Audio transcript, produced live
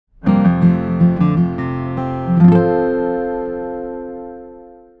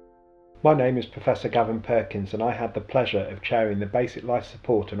My name is Professor Gavin Perkins and I had the pleasure of chairing the Basic Life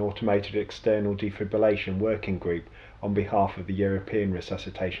Support and Automated External Defibrillation Working Group on behalf of the European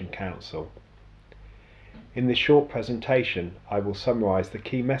Resuscitation Council. In this short presentation, I will summarise the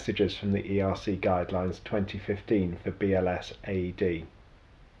key messages from the ERC Guidelines 2015 for Bls Aed.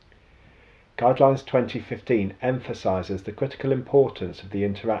 Guidelines 2015 emphasises the critical importance of the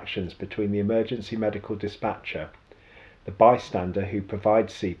interactions between the emergency medical dispatcher, the bystander who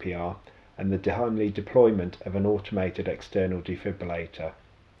provides CPR, and the timely deployment of an automated external defibrillator.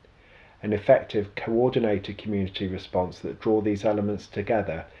 An effective coordinated community response that draws these elements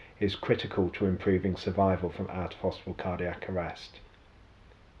together is critical to improving survival from out-of-hospital cardiac arrest.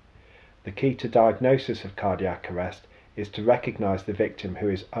 The key to diagnosis of cardiac arrest is to recognise the victim who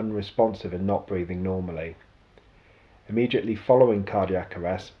is unresponsive and not breathing normally. Immediately following cardiac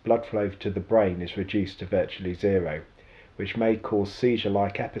arrest, blood flow to the brain is reduced to virtually zero, which may cause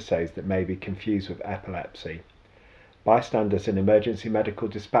seizure-like episodes that may be confused with epilepsy. Bystanders and emergency medical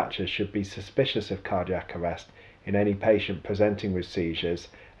dispatchers should be suspicious of cardiac arrest in any patient presenting with seizures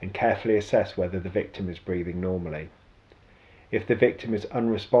and carefully assess whether the victim is breathing normally. If the victim is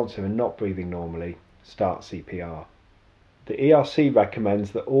unresponsive and not breathing normally, start CPR. The ERC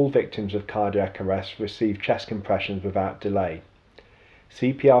recommends that all victims of cardiac arrest receive chest compressions without delay.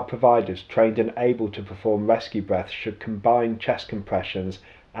 CPR providers trained and able to perform rescue breaths should combine chest compressions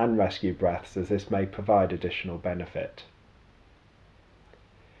and rescue breaths, as this may provide additional benefit.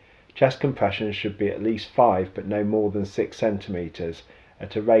 Chest compressions should be at least 5 but no more than 6 centimeters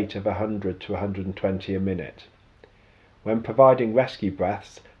at a rate of 100 to 120 a minute. When providing rescue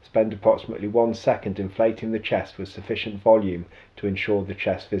breaths, spend approximately 1 second inflating the chest with sufficient volume to ensure the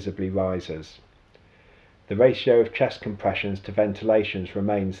chest visibly rises. The ratio of chest compressions to ventilations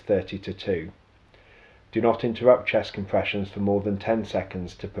remains 30 to 2. Do not interrupt chest compressions for more than 10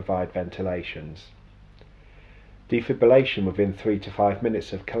 seconds to provide ventilations. Defibrillation within 3 to 5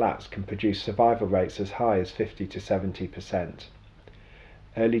 minutes of collapse can produce survival rates as high as 50 to 70%.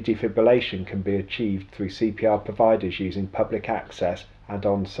 Early defibrillation can be achieved through CPR providers using public access and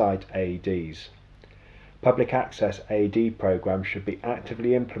on-site AEDs. Public access AED programs should be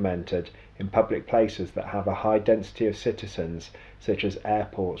actively implemented in public places that have a high density of citizens, such as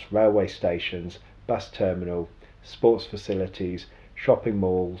airports, railway stations, bus terminal, sports facilities, shopping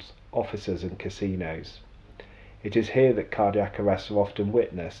malls, offices and casinos. It is here that cardiac arrests are often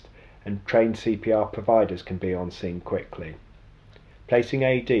witnessed, and trained CPR providers can be on scene quickly. Placing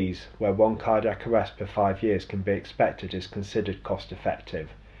AEDs where 1 cardiac arrest per 5 years can be expected is considered cost effective,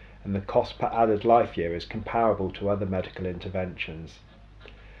 and the cost per added life year is comparable to other medical interventions.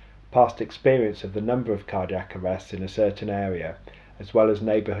 Past experience of the number of cardiac arrests in a certain area, as well as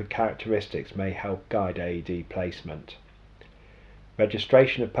neighbourhood characteristics, may help guide AED placement.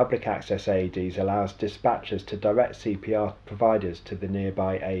 Registration of public access AEDs allows dispatchers to direct CPR providers to the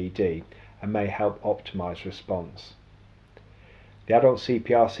nearby AED and may help optimise response. The adult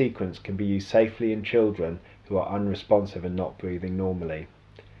CPR sequence can be used safely in children who are unresponsive and not breathing normally.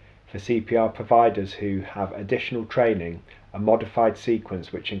 For CPR providers who have additional training, a modified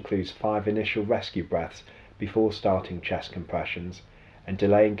sequence which includes 5 initial rescue breaths before starting chest compressions and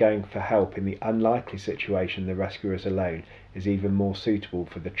delaying going for help in the unlikely situation the rescuer is alone is even more suitable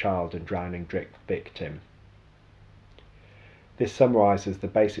for the child and drowning victim. This summarises the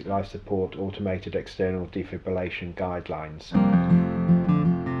Basic Life Support Automated External Defibrillation Guidelines.